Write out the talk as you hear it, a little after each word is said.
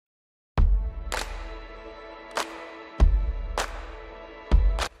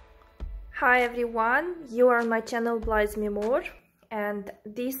Hi everyone, you are on my channel Blythe More, and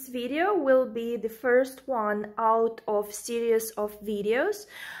this video will be the first one out of series of videos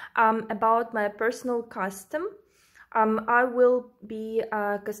about my personal custom. I will be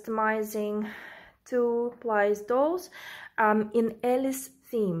customizing two Blythe dolls in Alice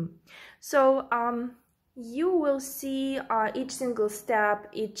theme. So you will see each single step,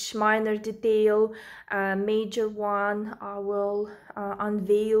 each minor detail, major one. I will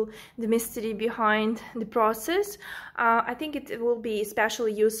unveil the mystery behind the process. I think it will be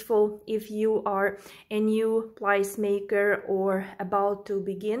especially useful if you are a new Blythe maker or about to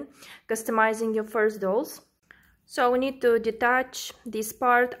begin customizing your first dolls. So we need to detach this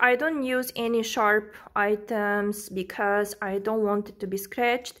part. I don't use any sharp items because I don't want it to be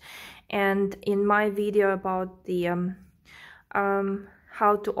scratched. And in my video about the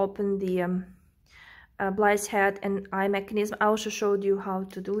how to open the Blythe head and eye mechanism, I also showed you how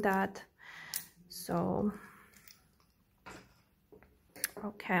to do that. So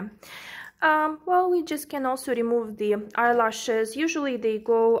okay. Well, we just can also remove the eyelashes. Usually they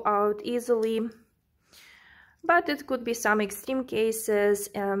go out easily, but it could be some extreme cases.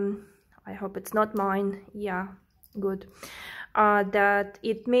 I hope it's not mine. Yeah, good. That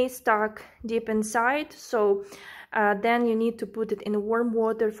it may stuck deep inside, so then you need to put it in warm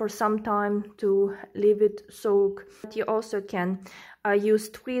water for some time to leave it soak. You also can use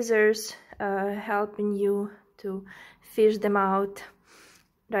tweezers helping you to fish them out,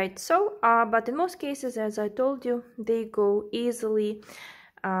 right? So but in most cases, as I told you, they go easily,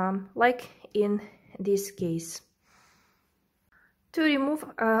 like in this case. To remove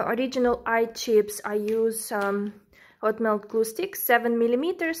original eye chips, I use hot melt glue stick, 7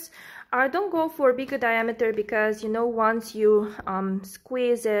 millimeters. I don't go for bigger diameter because, you know, once you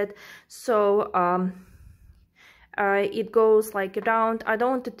squeeze it, so it goes like around. I don't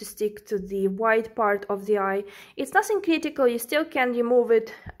want it to stick to the white part of the eye. It's nothing critical, you still can remove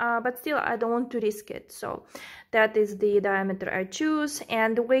it, but still I don't want to risk it. So that is the diameter I choose,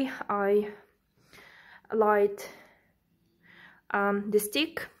 and the way I light the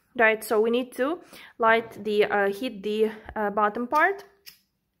stick, right? So we need to light the hit the bottom part.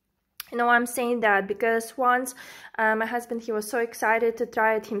 You know, I'm saying that because once my husband, he was so excited to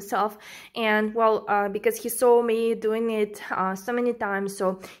try it himself, and well, because he saw me doing it so many times,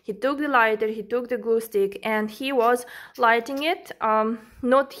 so he took the lighter, he took the glue stick, and he was lighting it,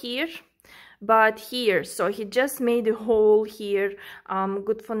 not here but here. So he just made a hole here,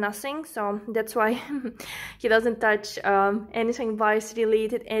 good for nothing. So that's why he doesn't touch anything Blythe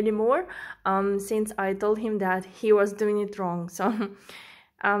related anymore, since I told him that he was doing it wrong. So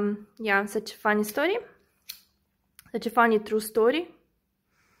yeah, such a funny story, such a funny true story.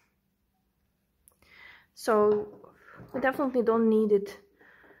 So we definitely don't need it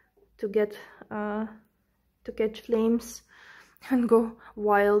to get to catch flames and go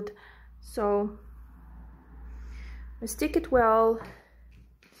wild. So we stick it well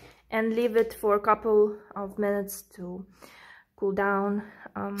and leave it for a couple of minutes to cool down.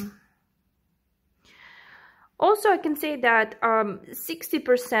 Also, I can say that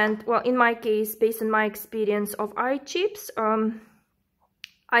 60%, well, in my case, based on my experience of eye chips,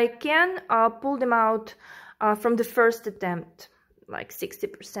 I can pull them out from the first attempt, like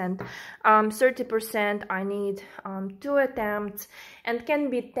 60%. 30% I need 2 attempts, and can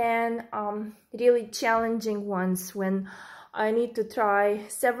be 10 really challenging ones when I need to try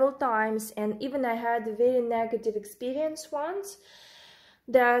several times. And even I had a very negative experience once,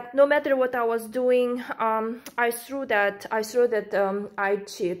 that no matter what I was doing, I threw that eye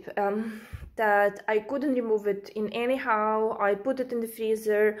chip, that I couldn't remove it in anyhow. I put it in the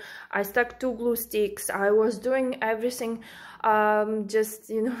freezer, I stuck 2 glue sticks, I was doing everything just,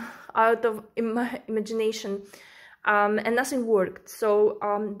 you know, out of imagination, and nothing worked. So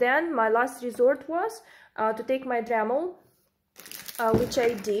then my last resort was to take my Dremel, which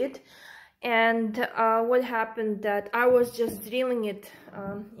I did. And what happened, that I was just drilling it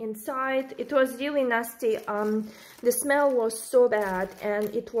inside. It was really nasty. The smell was so bad, and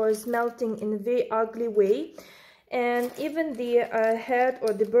it was melting in a very ugly way. And even the head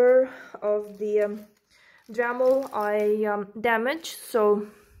or the burr of the Dremel I damaged. So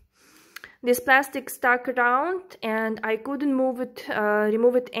this plastic stuck around, and I couldn't move it,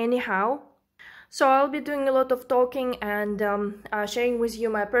 remove it anyhow. So I'll be doing a lot of talking and sharing with you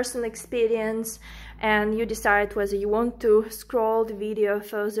my personal experience, and you decide whether you want to scroll the video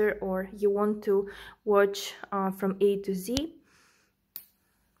further or you want to watch from A to Z.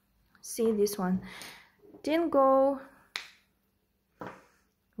 See, this one didn't go,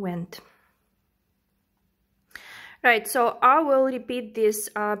 went. Right, so I will repeat this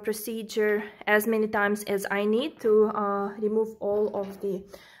procedure as many times as I need to remove all of the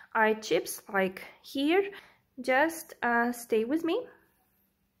eye chips, like here. Just stay with me.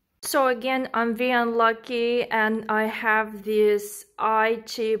 So again, I'm very unlucky and I have this eye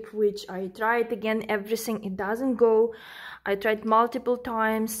chip which I tried again everything, it doesn't go. I tried multiple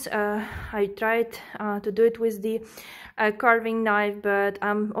times. I tried to do it with the carving knife, but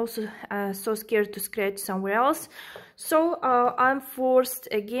I'm also so scared to scratch somewhere else. So I'm forced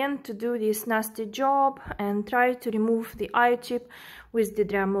again to do this nasty job and try to remove the eye chip with the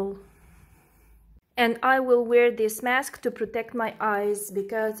Dremel. And I will wear this mask to protect my eyes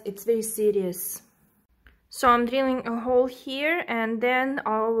because it's very serious. So I'm drilling a hole here, and then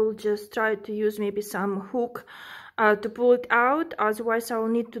I will just try to use maybe some hook to pull it out, otherwise I will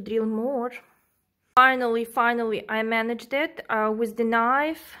need to drill more. Finally I managed it with the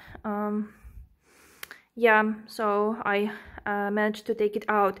knife. Yeah, so I managed to take it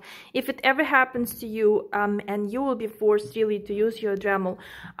out. If it ever happens to you and you will be forced really to use your Dremel,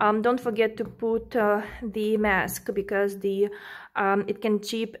 don't forget to put the mask, because the it can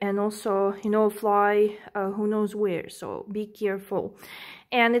chip and also, you know, fly who knows where, so be careful.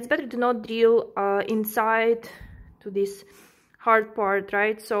 And it's better to not drill inside to this hard part,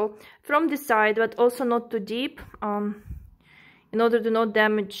 right? So from the side, but also not too deep, in order to not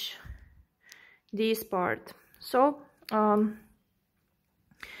damage this part. So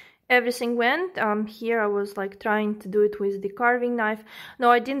everything went. Here I was like trying to do it with the carving knife. No,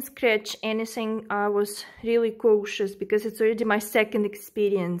 I didn't scratch anything. I was really cautious because it's already my second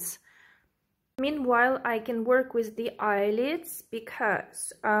experience. Meanwhile, I can work with the eyelids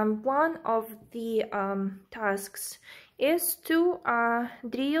because one of the tasks is to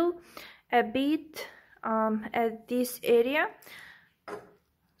drill a bit at this area.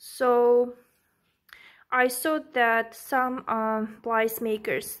 So I saw that some Blythe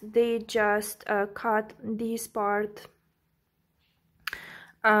makers, they just cut this part,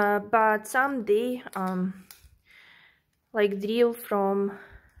 but some they like drill from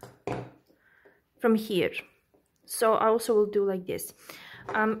here. So I also will do like this.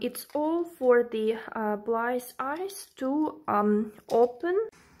 It's all for the Blythe eyes to open.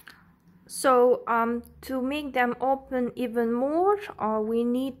 So to make them open even more, we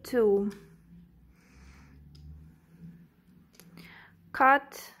need to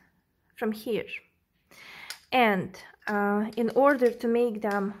cut from here, and in order to make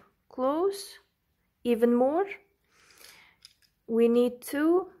them close even more, we need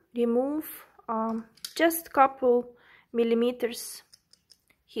to remove just a couple millimeters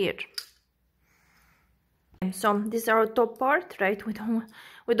here. So this is our top part, right? We don't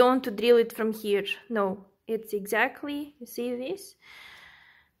want to drill it from here. No, it's exactly, you see this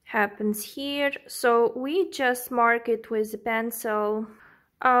happens here. So we just mark it with a pencil,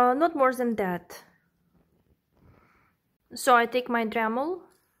 not more than that. So I take my Dremel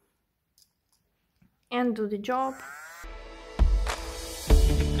and do the job.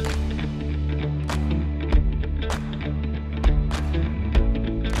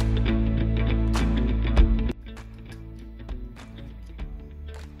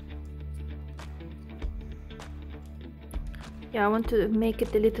 Yeah, I want to make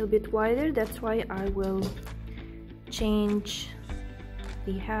it a little bit wider, that's why I will change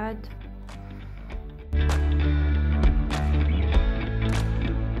the head.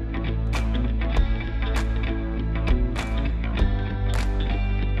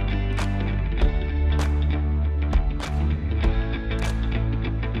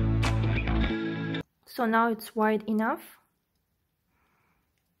 So now it's wide enough.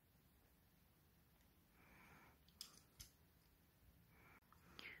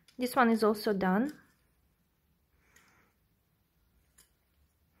 This one is also done.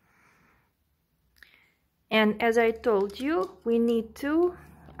 And as I told you, we need to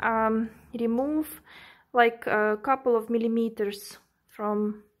remove like a couple of millimeters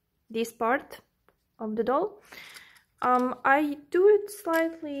from this part of the doll. I do it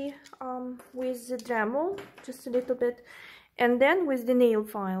slightly with the Dremel, just a little bit, and then with the nail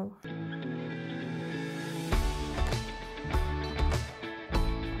file.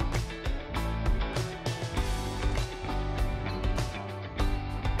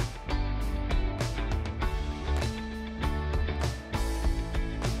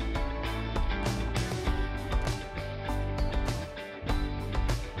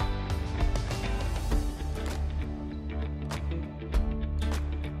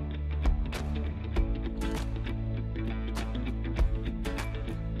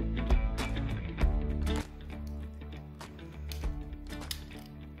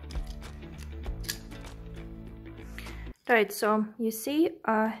 Right, so you see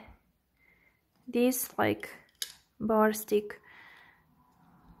this like bar stick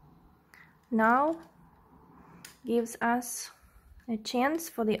now gives us a chance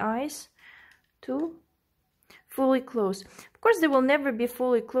for the eyes to fully close. Of course, they will never be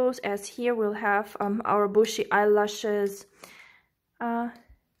fully closed, as here we'll have our bushy eyelashes.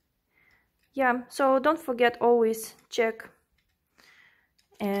 Yeah, so don't forget, always check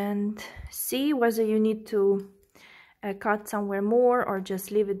and see whether you need to cut somewhere more or just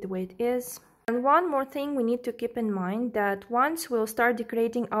leave it the way it is. And one more thing we need to keep in mind, that once we'll start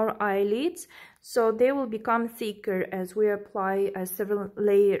decorating our eyelids, so they will become thicker as we apply several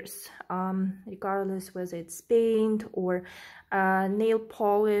layers, regardless whether it's paint or nail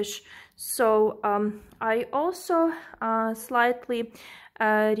polish. So I also slightly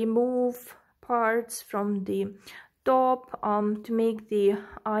remove parts from the top to make the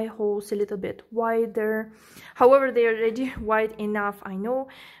eye holes a little bit wider. However, they are already wide enough, I know,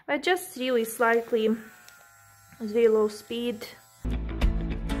 but just really slightly, very low speed.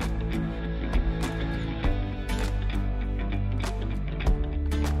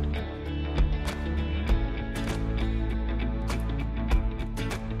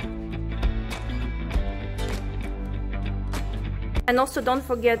 And also don't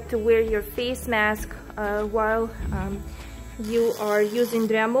forget to wear your face mask while you are using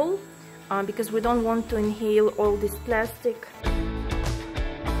Dremel, because we don't want to inhale all this plastic.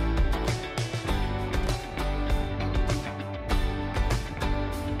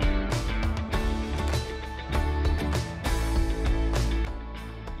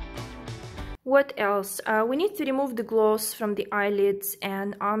 What else? We need to remove the gloss from the eyelids,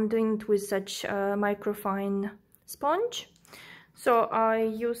 and I'm doing it with such a microfine sponge. So I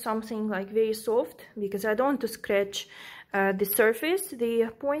use something like very soft because I don't want to scratch the surface. The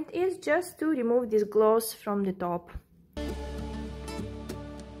point is just to remove this gloss from the top.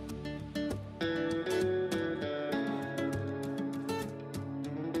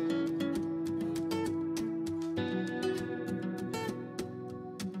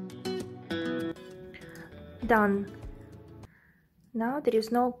 Done. Now there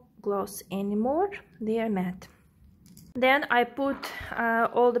is no gloss anymore, they are matte. Then I put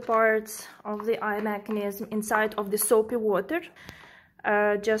all the parts of the eye mechanism inside of the soapy water.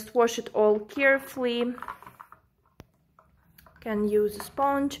 Just wash it all carefully. Can use a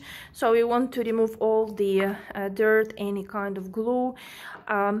sponge. So we want to remove all the dirt, any kind of glue,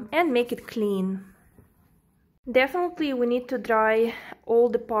 and make it clean. Definitely we need to dry all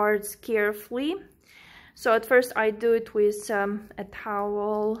the parts carefully. So at first I do it with a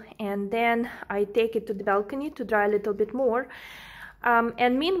towel, and then I take it to the balcony to dry a little bit more.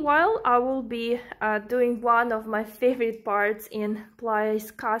 And meanwhile I will be doing one of my favorite parts in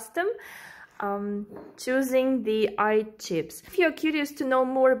Blythe's custom, choosing the eye chips. If you're curious to know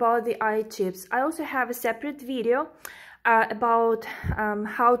more about the eye chips, I also have a separate video about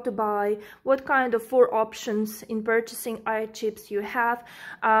how to buy, what kind of 4 options in purchasing eye chips you have.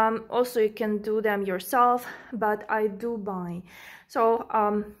 Also you can do them yourself, but I do buy. So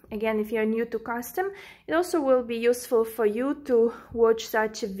again, if you're new to custom, it also will be useful for you to watch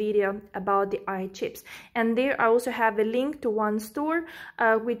such a video about the eye chips. And there I also have a link to one store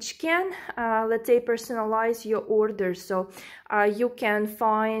which can, let's say, personalize your order. So you can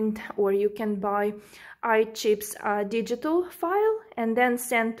find, or you can buy eye chips digital file and then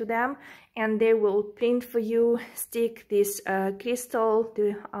send to them, and they will print for you, stick this crystal,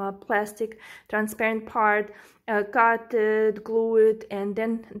 the plastic transparent part, cut it, glue it, and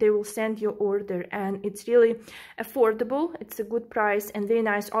then they will send your order. And it's really affordable, it's a good price and very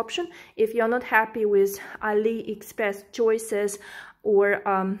nice option if you're not happy with AliExpress choices, or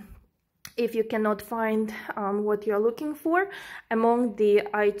if you cannot find what you're looking for among the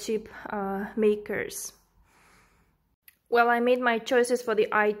eye chip makers. Well, I made my choices for the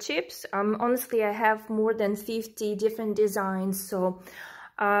eye chips. Honestly, I have more than 50 different designs, so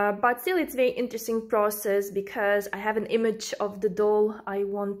but still it's a very interesting process because I have an image of the doll I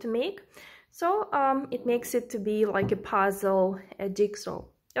want to make. So it makes it to be like a puzzle, a jigsaw.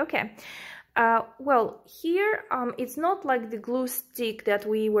 Okay. Well, here it's not like the glue stick that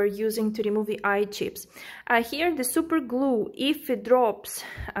we were using to remove the eye chips. Here the super glue, if it drops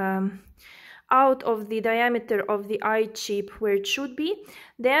out of the diameter of the eye chip where it should be,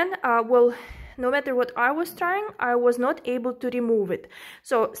 then well, no matter what I was trying, I was not able to remove it.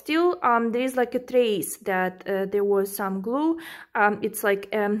 So still there is like a trace that there was some glue. It's like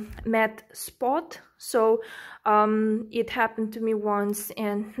a matte spot, So it happened to me once,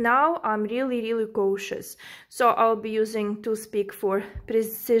 and now I'm really cautious. So I'll be using toothpick for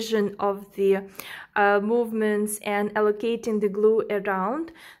precision of the movements and allocating the glue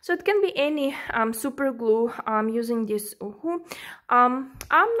around. So it can be any super glue. I'm using this I'm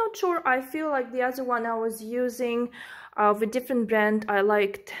not sure, I feel like the other one I was using of a different brand I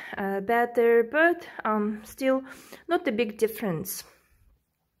liked better, but still not a big difference,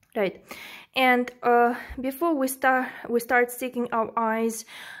 right? And before we start sticking our eyes,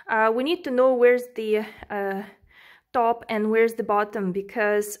 we need to know where's the top and where's the bottom,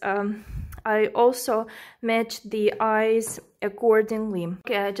 because I also match the eyes accordingly.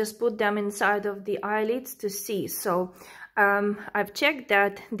 Okay, I just put them inside of the eyelids to see. So I've checked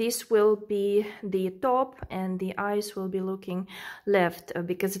that this will be the top and the eyes will be looking left,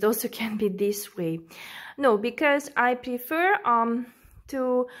 because it also can be this way. No, because I prefer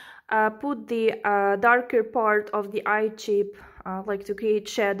to put the darker part of the eye chip, like to create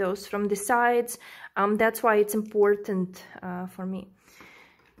shadows from the sides. That's why it's important for me.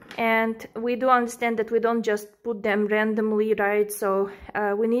 And we do understand that we don't just put them randomly, right? So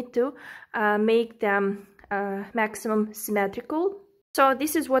we need to make them maximum symmetrical. So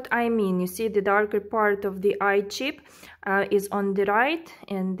this is what I mean. You see, the darker part of the eye chip is on the right,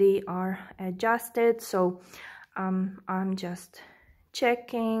 and they are adjusted. So I'm just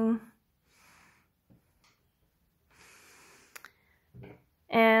checking,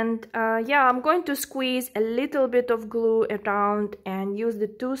 and yeah, I'm going to squeeze a little bit of glue around and use the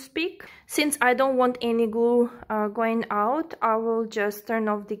toothpick. Since I don't want any glue going out, I will just turn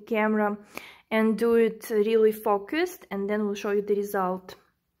off the camera and do it really focused, and then we'll show you the result.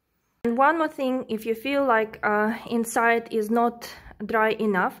 And one more thing, if you feel like inside is not dry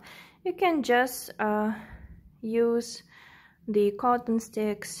enough, you can just use the cotton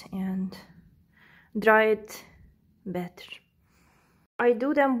sticks and dry it better. I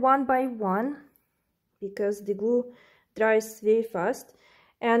do them one by one because the glue dries very fast.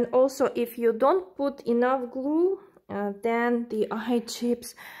 And also, if you don't put enough glue, then the eye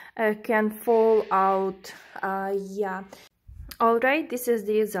chips can fall out. Yeah. Alright, this is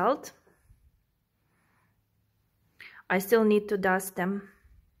the result. I still need to dust them,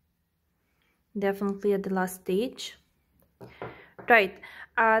 definitely at the last stage. Right,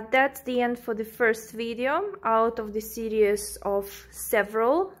 that's the end for the first video out of the series of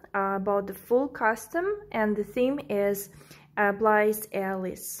several about the full custom, and the theme is Blythe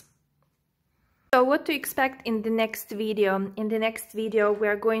Alice. So what to expect in the next video? In the next video we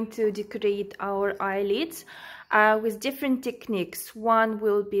are going to decorate our eyelids with different techniques. One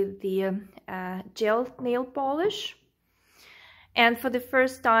will be the gel nail polish. And for the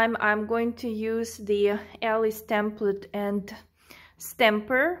first time, I'm going to use the Alice template and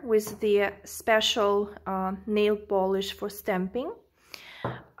stamper with the special nail polish for stamping.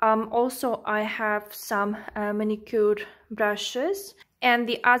 Also, I have some manicure brushes. And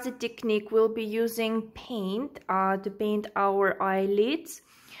the other technique will be using paint to paint our eyelids.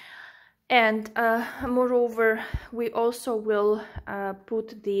 And moreover, we also will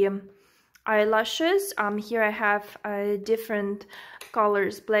put the eyelashes. Here I have different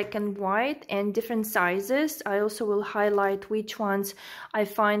colors, black and white, and different sizes. I also will highlight which ones I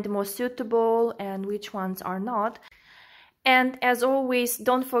find more suitable and which ones are not. And as always,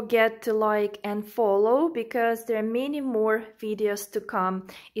 don't forget to like and follow, because there are many more videos to come,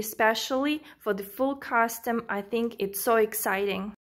 especially for the full custom. I think it's so exciting.